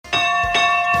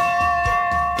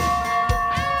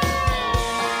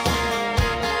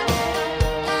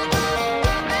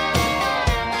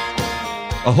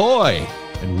Ahoy,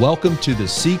 and welcome to the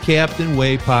Sea Captain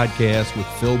Way podcast with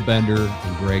Phil Bender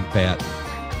and Greg Patton,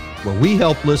 where we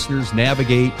help listeners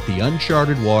navigate the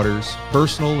uncharted waters,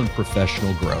 personal and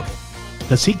professional growth.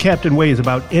 The Sea Captain Way is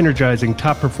about energizing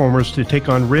top performers to take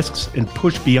on risks and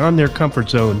push beyond their comfort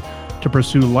zone to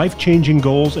pursue life-changing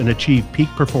goals and achieve peak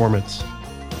performance.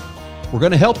 We're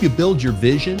going to help you build your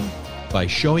vision by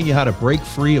showing you how to break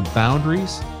free of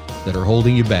boundaries that are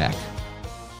holding you back.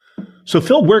 So,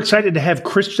 Phil, we're excited to have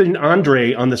Kristin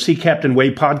Andree on the Sea Captain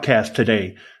Way podcast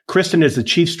today. Kristin is the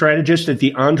chief strategist at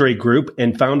the Andree Group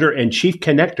and founder and chief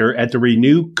connector at the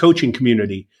Renew coaching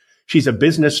community. She's a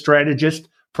business strategist,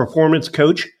 performance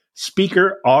coach,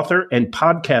 speaker, author, and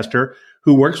podcaster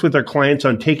who works with her clients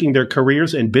on taking their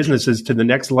careers and businesses to the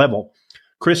next level.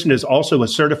 Kristin is also a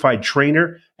certified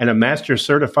trainer and a master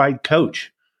certified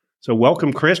coach. So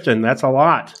welcome, Kristin. That's a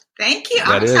lot. Thank you.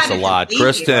 That is a lot,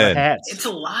 Kristin. It's a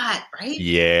lot, right?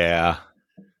 Yeah,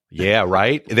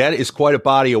 right? That is quite a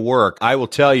body of work. I will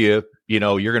tell you, you're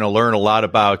going to learn a lot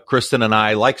about Kristin and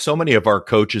I. Like so many of our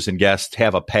coaches and guests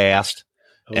have a past,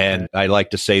 and I like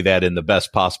to say that in the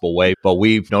best possible way. But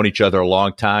we've known each other a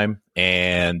long time,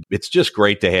 and it's just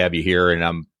great to have you here. And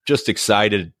I'm just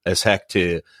excited as heck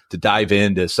to dive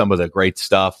into some of the great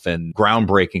stuff and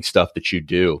groundbreaking stuff that you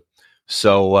do.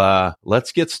 So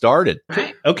let's get started.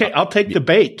 Right. Okay, I'll take the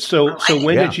bait. So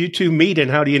when did you two meet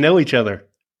and how do you know each other?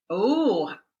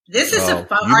 Oh, this is a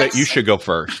fun. You should go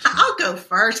first. I'll go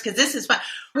first because this is fun.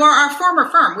 We're our former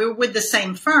firm. We were with the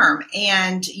same firm,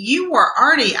 and you were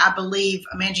already, I believe,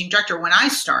 a managing director when I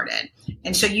started.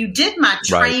 And so you did my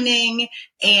training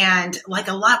and like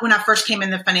a lot when I first came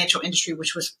in the financial industry,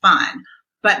 which was fun.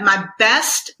 But my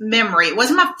best memory, it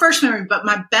wasn't my first memory, but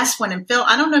my best one. And Phil,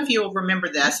 I don't know if you'll remember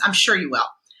this. I'm sure you will.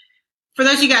 For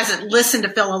those of you guys that listen to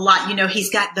Phil a lot, he's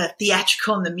got the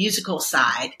theatrical and the musical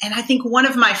side. And I think one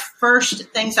of my first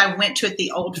things I went to at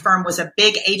the old firm was a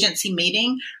big agency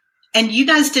meeting. And you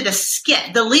guys did a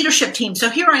skit, the leadership team. So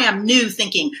here I am new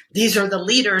thinking, these are the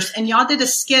leaders. And y'all did a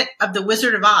skit of the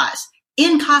Wizard of Oz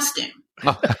in costume.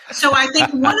 So I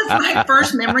think one of my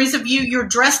first memories of you're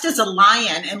dressed as a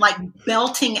lion and like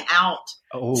belting out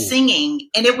singing.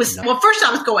 And it was, well, first I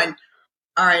was going,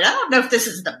 all right, I don't know if this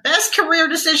is the best career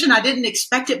decision. I didn't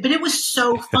expect it, but it was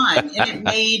so fun. And it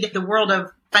made the world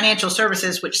of financial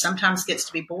services, which sometimes gets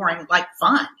to be boring, like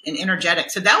fun and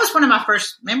energetic. So that was one of my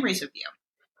first memories of you.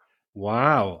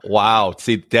 Wow.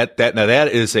 See, that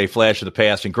is a flash of the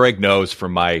past. And Greg knows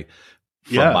from my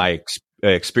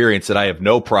experience that I have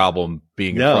no problem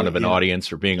being in front of an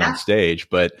audience or being on stage.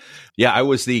 But I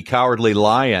was the cowardly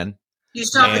lion. You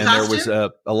still have the costume? There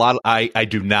was a lot. I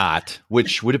do not,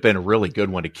 which would have been a really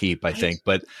good one to keep, I think.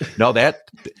 But no,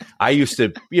 I used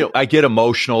to, I get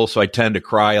emotional, so I tend to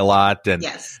cry a lot. And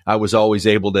I was always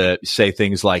able to say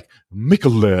things like, make a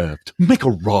left, make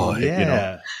a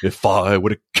right, if I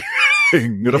were a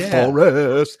king in a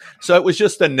forest. So it was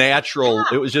just a natural,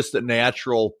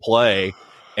 play.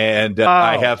 And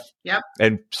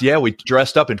we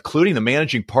dressed up, including the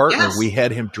managing partner. Yes. We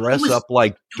had him dress up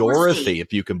like Dorothy,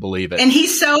 if you can believe it. And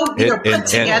he's so put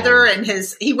together, and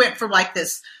he went from like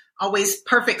this always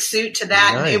perfect suit to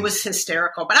that. Nice. And it was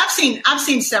hysterical. But I've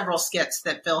seen several skits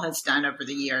that Phil has done over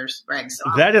the years, Greg. So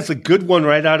that is a good one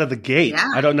right out of the gate.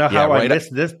 Yeah. I don't know how I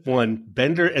missed this one.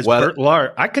 Bender as Bert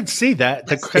Lahr. I could see that.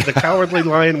 The cowardly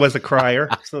lion was a crier.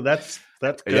 So that's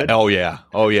good. Oh, yeah.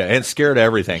 And scared of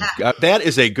everything. That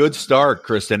is a good start,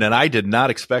 Kristin, and I did not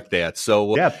expect that. So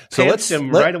let's him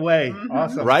right away. Mm-hmm.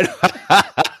 Awesome. Right.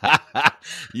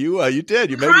 You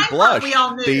did. You made me blush. We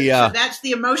all knew. So that's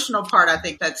the emotional part. I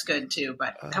think that's good too,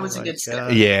 but that was a good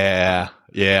step. Yeah.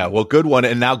 Well, good one.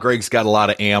 And now Greg's got a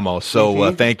lot of ammo.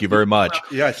 So thank you very much.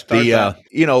 Let's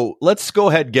go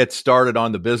ahead and get started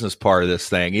on the business part of this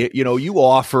thing. You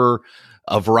offer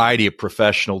a variety of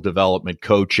professional development,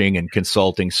 coaching, and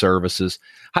consulting services.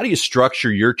 How do you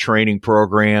structure your training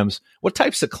programs? What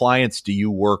types of clients do you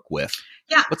work with?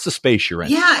 Yeah. What's the space you're in?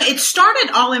 Yeah, it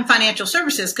started all in financial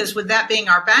services because with that being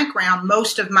our background,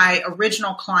 most of my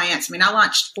original clients, I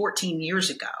launched 14 years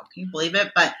ago. Can you believe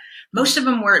it? But most of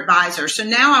them were advisors. So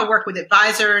now I work with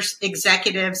advisors,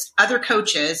 executives, other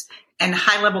coaches, and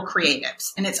high-level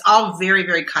creatives. And it's all very,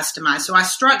 very customized. So I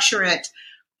structure it.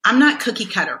 I'm not cookie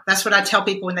cutter. That's what I tell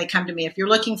people when they come to me. If you're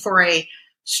looking for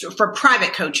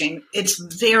private coaching, it's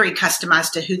very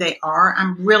customized to who they are.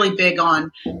 I'm really big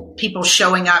on people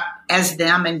showing up as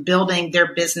them and building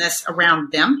their business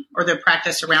around them or their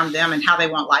practice around them and how they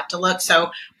want life to look. So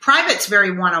private's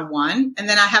very one-on-one. And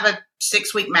then I have a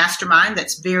 6-week mastermind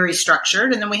that's very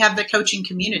structured. And then we have the coaching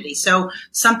community. So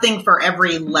something for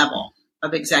every level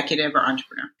of executive or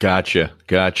entrepreneur.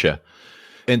 Gotcha.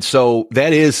 And so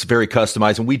that is very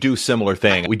customized, and we do similar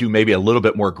thing. We do maybe a little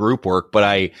bit more group work, but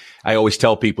I always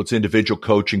tell people it's individual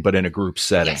coaching, but in a group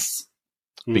setting. Yes.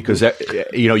 Because,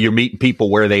 you're meeting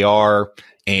people where they are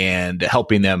and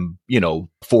helping them,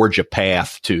 forge a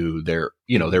path to their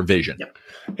vision. Yep.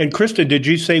 And Kristin, did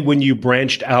you say when you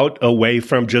branched out away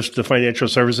from just the financial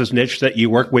services niche that you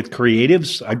work with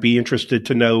creatives? I'd be interested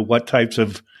to know what types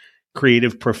of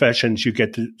creative professions you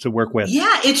get to work with.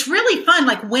 Yeah, it's really fun.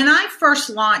 Like when I first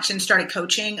launched and started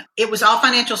coaching, it was all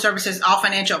financial services, all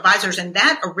financial advisors. And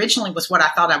that originally was what I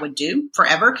thought I would do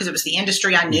forever because it was the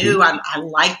industry I knew. I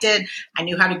liked it. I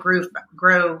knew how to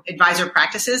grow advisor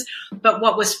practices. But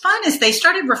what was fun is they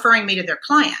started referring me to their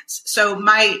clients. So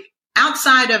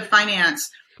outside of finance,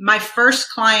 my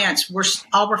first clients were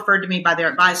all referred to me by their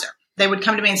advisor. They would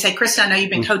come to me and say, Kristin, I know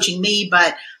you've been coaching me,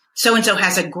 but so-and-so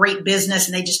has a great business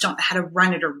and they just don't know how to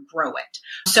run it or grow it.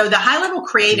 So the high-level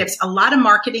creatives, a lot of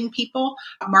marketing people,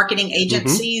 marketing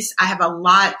agencies. I have a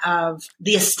lot of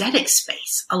the aesthetic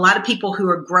space, a lot of people who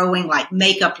are growing like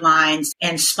makeup lines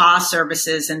and spa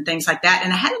services and things like that.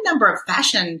 And I had a number of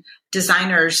fashion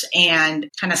designers and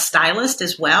kind of stylists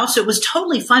as well. So it was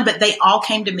totally fun, but they all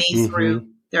came to me through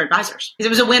their advisors. It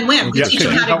was a win-win. We teach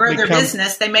them how to grow their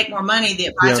business. They make more money. The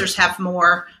advisors have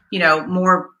more,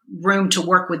 more room to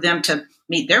work with them to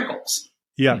meet their goals.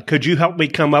 Yeah. Could you help me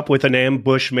come up with an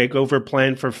ambush makeover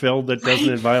plan for Phil that doesn't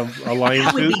involve a lion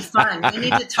suit? That would be fun. We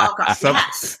need to talk.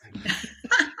 Yes.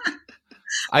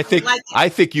 I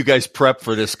think you guys prepped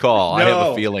for this call. No. I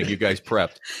have a feeling you guys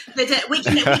prepped. We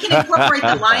can incorporate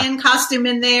the lion costume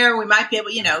in there. We might be able,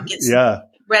 get some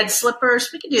red slippers.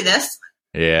 We can do this.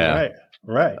 Yeah.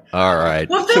 Right. All right.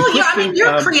 Well, Phil,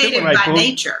 you're creative by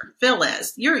nature. Phil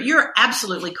is. You're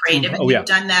absolutely creative, and you've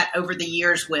done that over the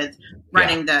years with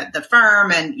running the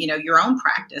firm and your own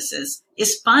practices.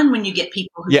 It's fun when you get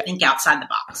people who think outside the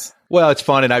box. Well, it's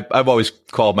fun, and I've always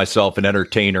called myself an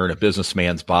entertainer in a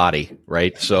businessman's body,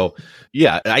 right? So,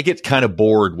 I get kind of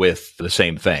bored with the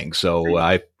same thing. So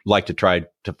I like to try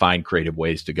to find creative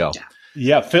ways to go.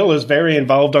 Yeah, Phil is very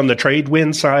involved on the trade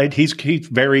win side. He's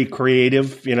very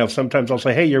creative. Sometimes I'll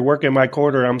say, hey, you're working my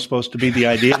quarter. I'm supposed to be the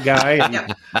idea guy.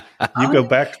 And you go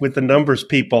back with the numbers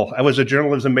people. I was a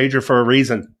journalism major for a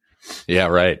reason. Yeah,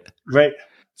 right. Right.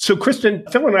 So,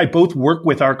 Kristin, Phil and I both work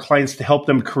with our clients to help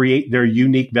them create their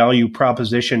unique value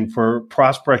proposition for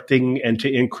prospecting and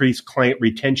to increase client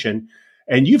retention.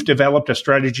 And you've developed a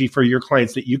strategy for your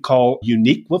clients that you call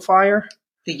Uniqueifier.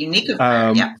 The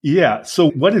Uniqueifier, Yeah.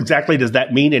 So what exactly does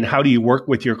that mean, and how do you work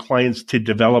with your clients to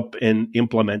develop and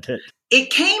implement it? It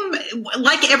came,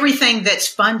 like everything that's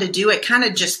fun to do, it kind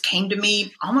of just came to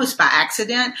me almost by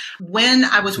accident. When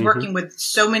I was working with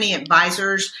so many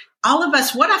advisors, all of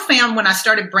us, what I found when I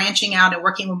started branching out and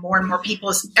working with more and more people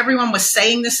is everyone was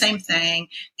saying the same thing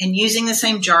and using the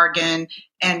same jargon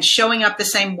and showing up the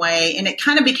same way. And it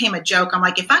kind of became a joke. I'm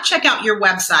like, if I check out your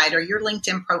website or your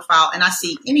LinkedIn profile and I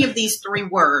see any of these three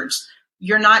words,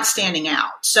 you're not standing out.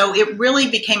 So it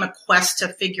really became a quest to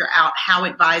figure out how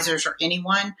advisors or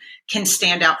anyone can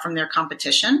stand out from their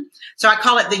competition. So I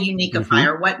call it the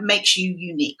Uniqueifier. What makes you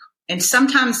unique? And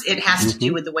sometimes it has to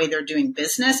do with the way they're doing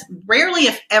business. Rarely,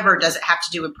 if ever, does it have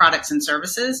to do with products and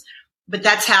services. But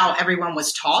that's how everyone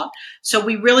was taught. So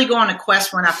we really go on a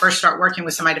quest when I first start working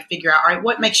with somebody to figure out, all right,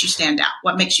 what makes you stand out?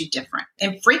 What makes you different?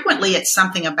 And frequently it's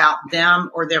something about them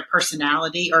or their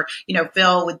personality or,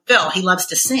 Phil, he loves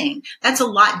to sing. That's a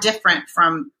lot different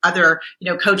from other,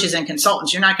 coaches and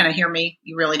consultants. You're not going to hear me.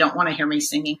 You really don't want to hear me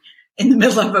singing in the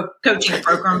middle of a coaching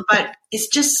program, but it's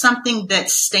just something that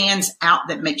stands out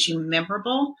that makes you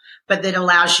memorable, but that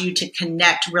allows you to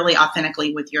connect really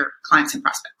authentically with your clients and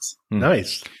prospects.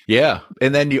 Nice. Yeah.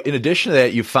 And then in addition to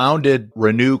that, you founded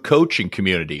Renew Coaching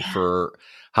Community for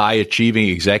high achieving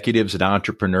executives and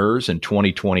entrepreneurs in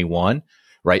 2021,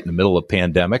 right in the middle of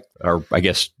pandemic, or I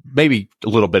guess maybe a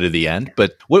little bit of the end.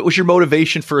 But what was your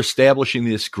motivation for establishing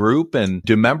this group? And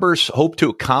do members hope to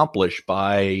accomplish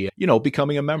by,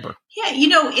 becoming a member? Yeah,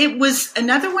 it was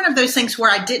another one of those things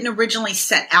where I didn't originally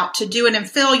set out to do it. And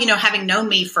Phil, having known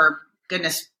me for,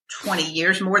 20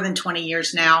 years, more than 20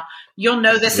 years now, you'll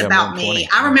know this about me.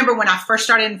 I remember when I first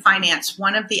started in finance,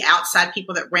 one of the outside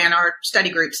people that ran our study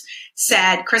groups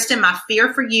said, Kristin, my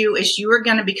fear for you is you are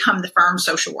going to become the firm's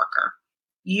social worker.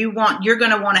 You're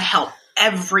going to want to help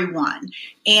everyone.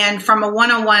 And from a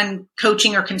one-on-one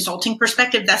coaching or consulting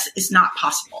perspective, is not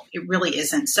possible. It really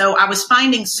isn't. So I was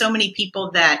finding so many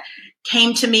people that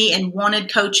came to me and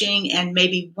wanted coaching and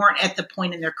maybe weren't at the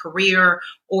point in their career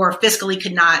or fiscally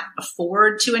could not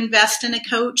afford to invest in a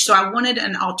coach. So I wanted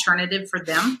an alternative for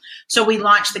them. So we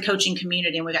launched the coaching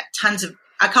community, and we got tons of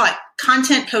I call it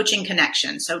content coaching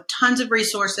connection. So tons of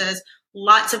resources,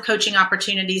 lots of coaching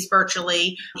opportunities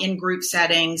virtually in group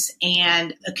settings,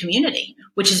 and a community,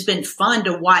 which has been fun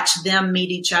to watch them meet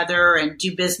each other and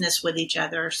do business with each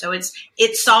other. So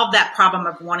it solved that problem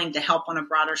of wanting to help on a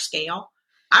broader scale.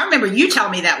 I remember you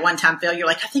telling me that one time, Phil, you're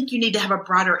like, I think you need to have a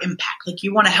broader impact. Like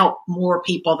you want to help more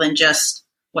people than just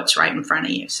what's right in front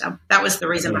of you. So that was the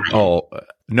reason behind it.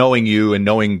 Knowing you and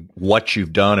knowing what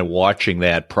you've done and watching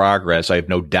that progress, I have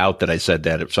no doubt that I said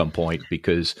that at some point,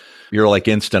 because you're like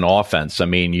instant offense. I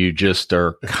mean, you just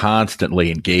are constantly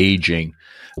engaging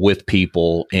with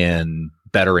people in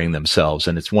bettering themselves.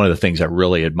 And it's one of the things I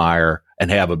really admire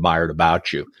and have admired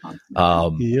about you.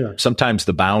 Sometimes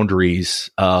the boundaries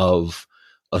of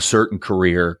a certain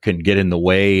career can get in the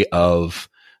way of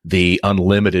the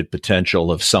unlimited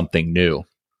potential of something new.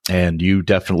 And you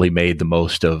definitely made the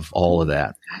most of all of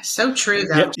that. So true,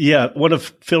 though. Yeah. One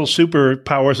of Phil's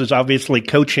superpowers is obviously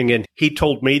coaching. And he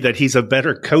told me that he's a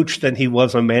better coach than he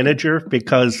was a manager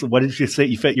because, what did you say?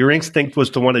 Your instinct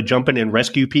was to want to jump in and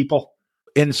rescue people?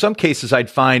 In some cases, I'd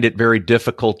find it very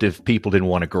difficult if people didn't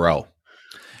want to grow.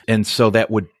 And so that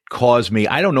would cause me,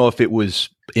 I don't know if it was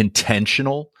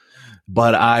intentional,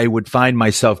 but I would find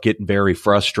myself getting very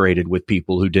frustrated with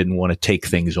people who didn't want to take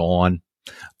things on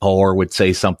or would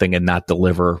say something and not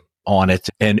deliver on it.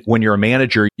 And when you're a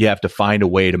manager, you have to find a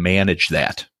way to manage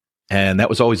that. And that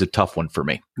was always a tough one for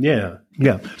me. Yeah.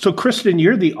 So, Kristin,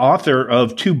 you're the author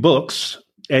of 2 books,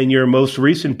 and your most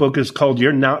recent book is called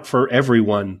You're Not for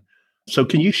Everyone. So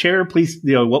can you share, please,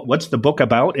 what's the book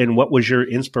about and what was your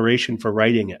inspiration for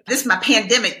writing it? This is my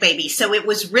pandemic baby. So it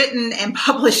was written and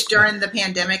published during the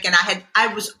pandemic. And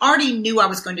I was already knew I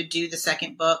was going to do the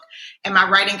second book, and my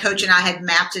writing coach and I had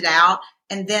mapped it out.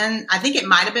 And then I think it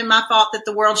might have been my fault that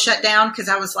the world shut down, because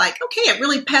I was like, okay, it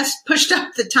really pushed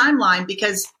up the timeline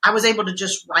because I was able to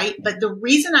just write. But the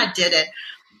reason I did it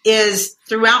is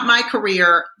throughout my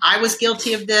career, I was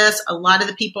guilty of this. A lot of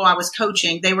the people I was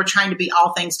coaching, they were trying to be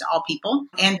all things to all people.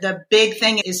 And the big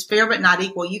thing is fair but not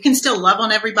equal. You can still love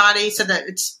on everybody, so that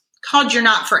it's called You're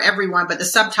Not for Everyone, but the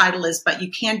subtitle is, but you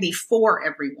can be for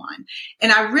everyone.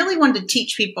 And I really wanted to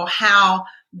teach people how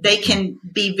they can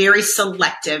be very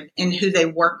selective in who they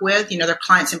work with, their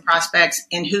clients and prospects,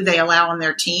 and who they allow on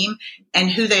their team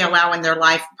and who they allow in their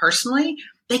life personally.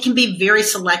 They can be very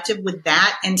selective with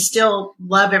that and still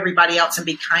love everybody else and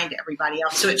be kind to everybody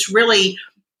else. So it's really,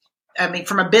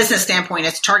 from a business standpoint,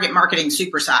 it's target marketing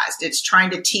supersized. It's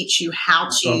trying to teach you how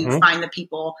to find the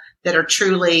people that are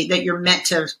truly, that you're meant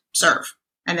to serve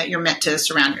and that you're meant to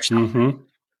surround yourself.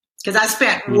 Because I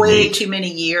spent way too many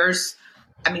years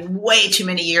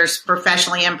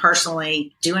professionally and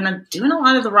personally doing a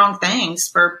lot of the wrong things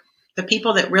for the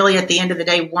people that really at the end of the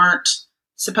day weren't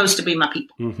supposed to be my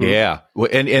people. Yeah.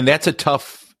 And that's a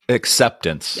tough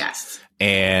acceptance. Yes.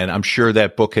 And I'm sure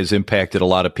that book has impacted a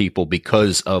lot of people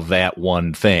because of that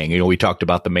one thing. We talked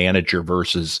about the manager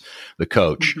versus the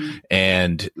coach,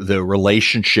 and the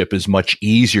relationship is much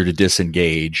easier to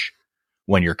disengage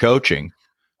when you're coaching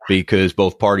because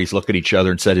both parties look at each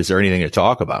other and said, is there anything to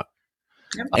talk about?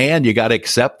 Yep. And you got to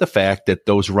accept the fact that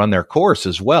those run their course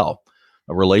as well.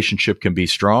 A relationship can be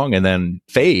strong and then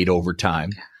fade over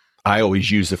time. I always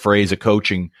use the phrase, a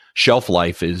coaching shelf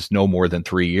life is no more than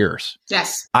 3 years.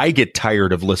 Yes. I get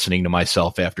tired of listening to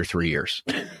myself after 3 years,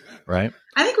 right?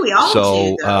 I think we all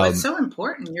do, though. It's so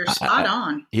important. You're spot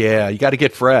on. Yeah, you got to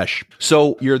get fresh.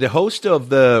 So you're the host of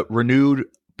the Renewed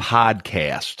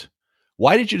podcast.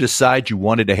 Why did you decide you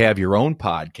wanted to have your own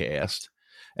podcast?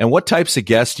 And what types of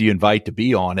guests do you invite to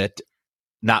be on it?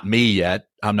 Not me yet.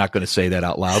 I'm not going to say that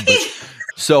out loud, but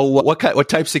so what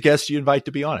types of guests do you invite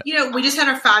to be on it? We just had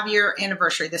our 5-year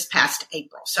anniversary this past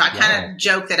April. So I kind of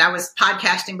joke that I was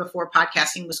podcasting before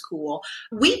podcasting was cool.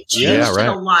 We changed it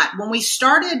a lot. When we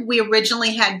started, we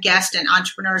originally had guests and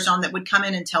entrepreneurs on that would come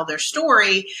in and tell their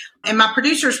story. And my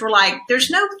producers were like, there's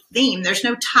no theme, there's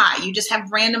no tie. You just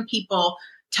have random people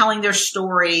telling their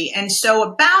story. And so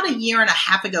about a year and a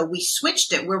half ago, we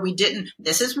switched it where we didn't,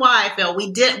 this is why I feel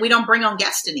we don't bring on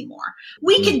guests anymore.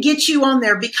 We could get you on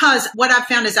there because what I've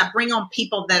found is I bring on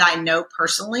people that I know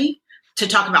personally to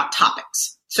talk about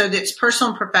topics. So it's personal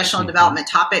and professional development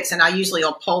topics. And I usually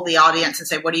will poll the audience and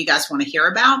say, what do you guys want to hear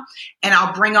about? And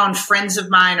I'll bring on friends of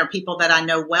mine or people that I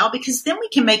know well, because then we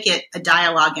can make it a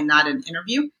dialogue and not an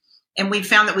interview. And we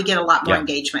found that we get a lot more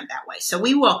engagement that way. So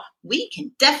we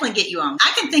can definitely get you on.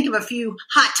 I can think of a few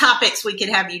hot topics we could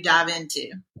have you dive into.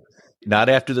 Not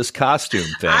after this costume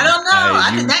thing. I don't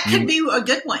know. That could be a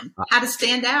good one. How to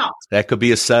stand out. That could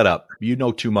be a setup. You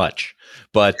know too much.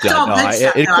 But of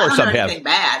course I'm having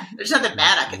bad. There's nothing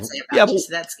bad I can say about you,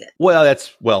 so that's good.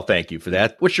 Well, thank you for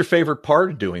that. What's your favorite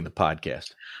part of doing the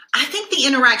podcast? I think the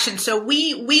interaction. So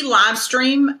we live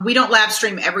stream. We don't live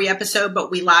stream every episode,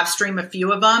 but we live stream a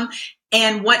few of them.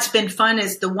 And what's been fun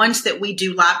is the ones that we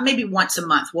do live, maybe once a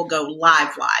month, we'll go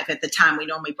live at the time we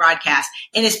normally broadcast.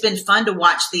 And it's been fun to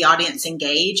watch the audience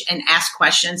engage and ask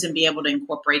questions and be able to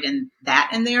incorporate in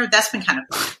there. That's been kind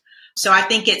of fun. So I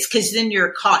think it's because then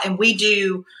you're caught, and we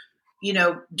do,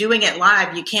 doing it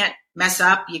live, you can't mess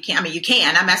up. You can,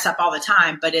 I mess up all the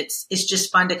time, but it's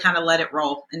just fun to kind of let it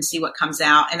roll and see what comes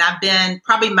out. And I've been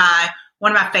probably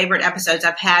one of my favorite episodes.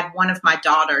 I've had one of my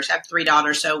daughters. I have 3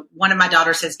 daughters. So one of my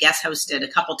daughters has guest hosted a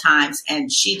couple times,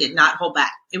 and she did not hold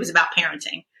back. It was about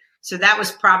parenting. So that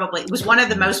was it was one of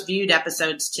the most viewed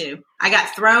episodes too. I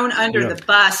got thrown under the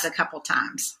bus a couple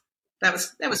times. That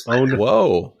was fun. Oh,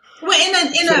 whoa.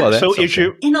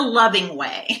 Well, in a loving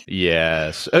way.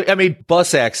 Yes. I mean,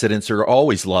 bus accidents are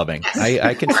always loving. Yes,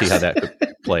 I can see how that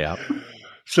could play out.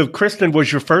 So, Kristin,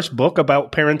 was your first book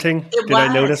about parenting?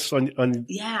 I notice on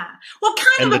yeah. Well,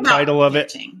 kind of the about title of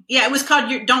parenting. It. Yeah, it was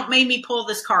called "Don't Make Me Pull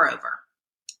This Car Over,"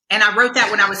 and I wrote that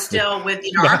when I was still with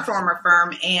our former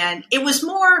firm, and it was a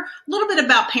little bit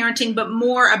about parenting, but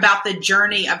more about the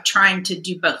journey of trying to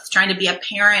do both, trying to be a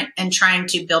parent and trying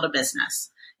to build a business.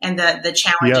 And the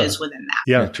challenges within that.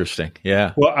 Yeah. Interesting.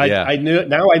 Yeah. Well, I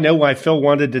know why Phil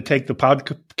wanted to take the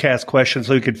podcast question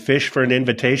so he could fish for an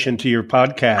invitation to your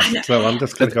podcast. So I'm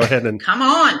just going to go ahead and come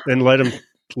on and let him do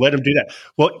that.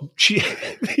 Well,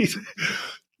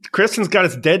 Kristin's got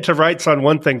us dead to rights on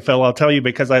one thing, Phil. I'll tell you,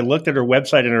 because I looked at her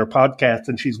website and her podcast,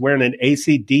 and she's wearing an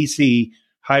AC/DC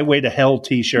Highway to Hell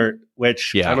t-shirt,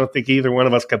 which I don't think either one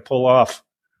of us could pull off.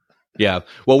 Yeah.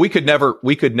 Well, we could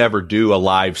never do a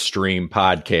live stream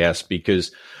podcast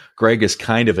because Greg is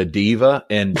kind of a diva,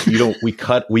 and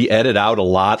we edit out a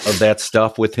lot of that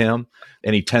stuff with him,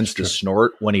 and he tends to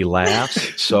snort when he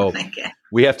laughs. So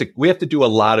we have to do a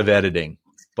lot of editing,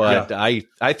 but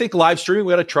I think live streaming,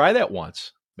 we ought to try that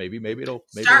once. Maybe it'll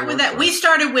start with that. We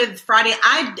started with Friday.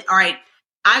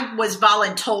 I was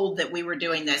voluntold that we were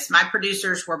doing this. My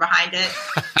producers were behind it,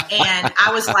 and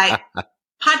I was like,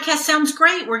 podcast sounds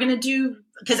great. We're going to do,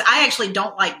 because I actually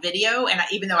don't like video, and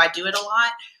even though I do it a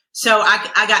lot. So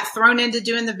I got thrown into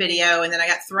doing the video, and then I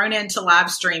got thrown into live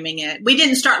streaming it. We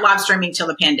didn't start live streaming till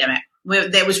the pandemic.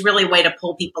 There was really a way to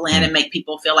pull people in and make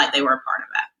people feel like they were a part of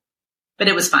it. But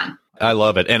it was fun. I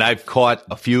love it. And I've caught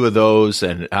a few of those,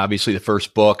 and obviously the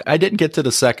first book. I didn't get to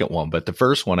the second one, but the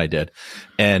first one I did.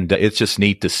 And it's just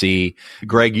neat to see.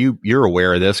 Greg, you're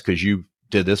aware of this because you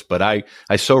did this, but I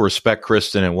so respect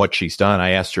Kristin and what she's done.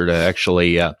 I asked her to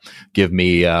actually give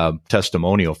me a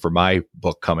testimonial for my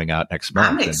book coming out next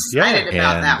month. I'm excited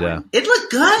about that one. It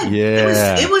looked good.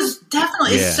 Yeah. It was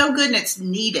definitely, it's so good, and it's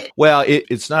needed. Well,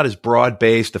 it's not as broad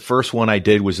based. The first one I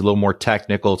did was a little more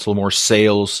technical. It's a little more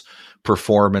sales,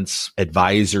 performance,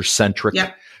 advisor centric.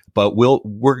 Yep. But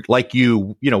we're like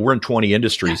we're in 20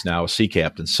 industries now, Sea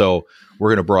Captain. So we're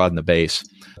going to broaden the base.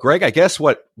 Greg, I guess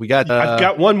what we got. I've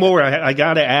got one more. I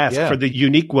got to ask for the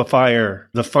Uniquifier.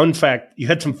 The fun fact, you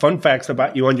had some fun facts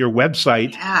about you on your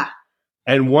website. Yeah.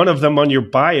 And one of them on your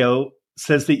bio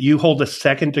says that you hold a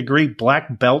 2nd degree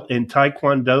black belt in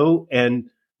Taekwondo and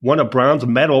won a bronze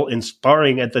medal in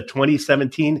sparring at the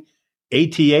 2017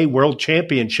 ATA World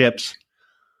Championships.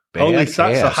 Holy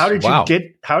so how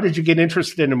did you get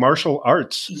interested in the martial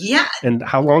arts? Yeah. And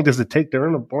how long does it take to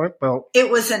earn a black belt? It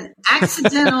was an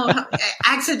accidental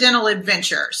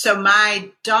adventure. So my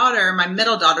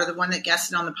middle daughter, the one that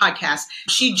guested on the podcast,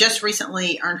 she just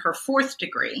recently earned her 4th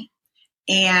degree.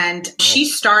 And she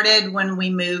started when we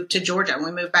moved to Georgia.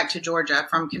 We moved back to Georgia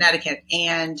from Connecticut,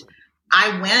 and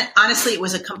I went, honestly, it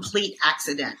was a complete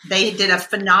accident. They did a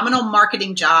phenomenal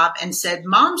marketing job and said,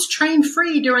 Moms train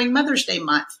free during Mother's Day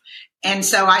month. And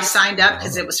so I signed up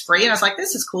because it was free. And I was like,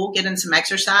 this is cool, get in some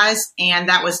exercise. And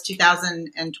that was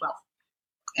 2012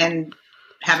 and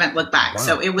haven't looked back. Wow.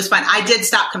 So it was fun. I did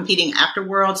stop competing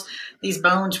afterwards. These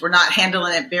bones were not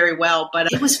handling it very well,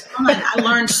 but it was fun. I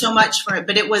learned so much from it,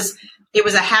 but it was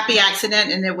a happy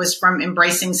accident, and it was from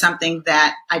embracing something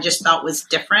that I just thought was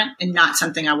different and not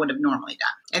something I would have normally done.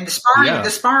 And the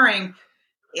sparring,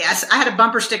 yes, I had a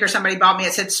bumper sticker somebody bought me.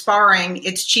 It said, sparring,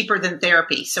 it's cheaper than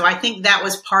therapy. So I think that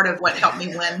was part of what helped me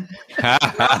win.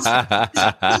 That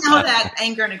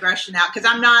anger and aggression out, because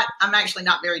I'm actually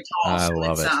not very tall. I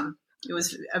love it. It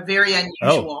was a very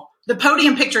unusual. The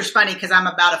podium picture is funny because I'm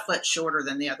about a foot shorter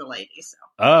than the other lady. So.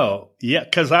 Oh, yeah,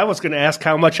 because I was going to ask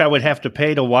how much I would have to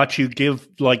pay to watch you give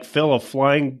Phil a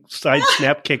flying side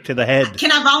snap kick to the head.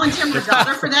 Can I volunteer my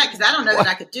daughter for that? Because I don't know that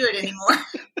I could do it anymore.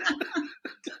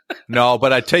 No,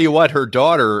 but I tell you what, her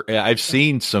daughter, I've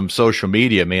seen some social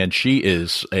media, man. She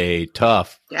is a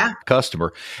tough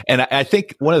customer. And I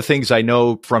think one of the things I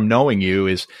know from knowing you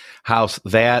is how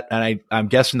that, and I'm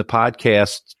guessing the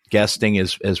podcast guesting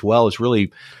as well has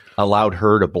really allowed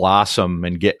her to blossom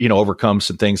and get, overcome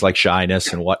some things like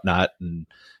shyness and whatnot.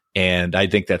 And I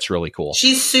think that's really cool.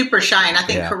 She's super shy. And I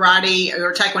think karate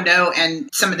or taekwondo and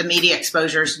some of the media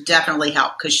exposures definitely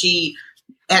help because she,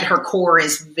 at her core,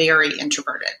 is very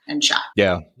introverted and shy.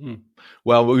 Yeah.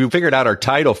 Well, we figured out our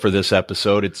title for this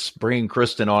episode. It's bringing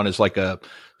Kristin on as like a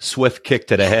swift kick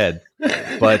to the head.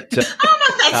 But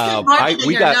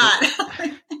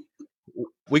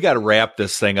we got to wrap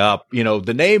this thing up.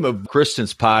 The name of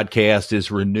Kristin's podcast is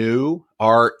Renew,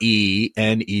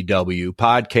 RENEW,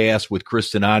 podcast with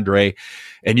Kristin Andree.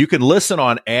 And you can listen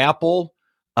on Apple,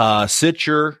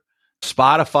 Stitcher,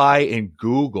 Spotify, and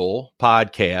Google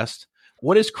Podcast.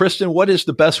 What is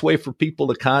the best way for people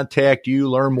to contact you,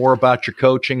 learn more about your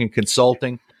coaching and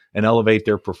consulting, and elevate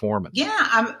their performance? Yeah,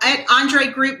 I'm at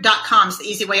AndreeGroup.com is the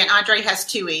easy way. And Andree has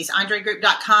 2 E's,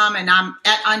 AndreeGroup.com. And I'm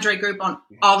at Andree Group on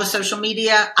all the social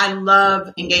media. I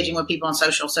love engaging with people on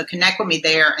social. So connect with me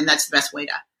there. And that's the best way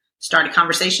to start a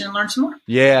conversation and learn some more.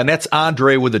 Yeah, and that's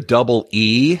Andree with a double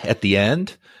E at the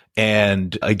end.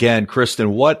 And again,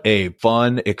 Kristin, what a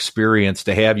fun experience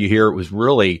to have you here. It was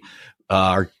really...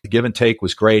 our give and take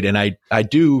was great. And I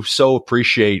do so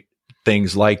appreciate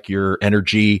things like your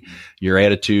energy, your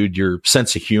attitude, your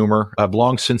sense of humor. I've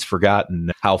long since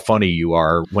forgotten how funny you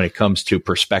are when it comes to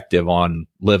perspective on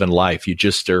living life. You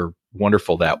just are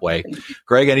wonderful that way.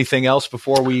 Greg, anything else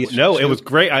before we? No, it was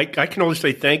great. I can only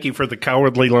say thank you for the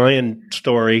Cowardly Lion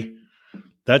story.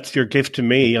 That's your gift to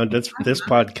me on this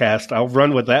podcast. I'll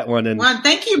run with that one. And well,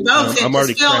 thank you both. I'm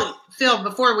already Phil,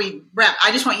 before we wrap,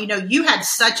 I just want you to know you had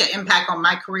such an impact on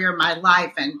my career, my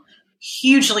life, and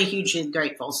hugely, hugely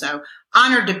grateful. So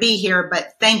honored to be here,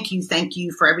 but thank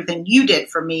you for everything you did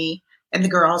for me and the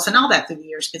girls and all that through the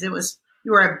years, because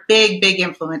you were a big, big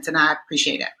influence, and I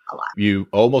appreciate it a lot. You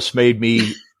almost made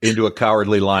me into a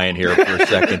cowardly lion here for a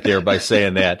second there by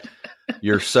saying that.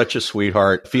 You're such a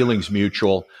sweetheart. Feelings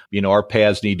mutual. Our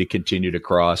paths need to continue to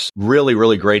cross. Really,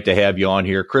 really great to have you on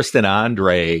here. Kristin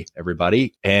Andree,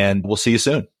 everybody, and we'll see you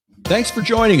soon. Thanks for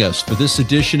joining us for this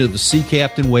edition of the Sea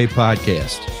Captain Way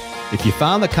podcast. If you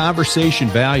found the conversation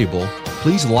valuable,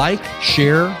 please like,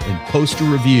 share, and post a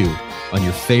review on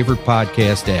your favorite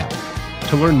podcast app.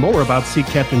 To learn more about Sea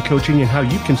Captain Coaching and how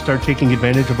you can start taking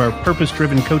advantage of our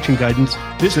purpose-driven coaching guidance,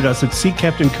 visit us at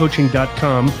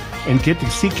seacaptaincoaching.com and get the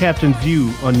Sea Captain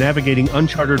view on navigating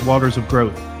uncharted waters of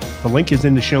growth. The link is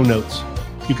in the show notes.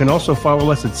 You can also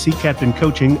follow us at Sea Captain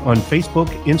Coaching on Facebook,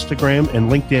 Instagram,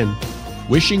 and LinkedIn.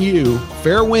 Wishing you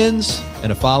fair winds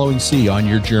and a following sea on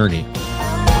your journey.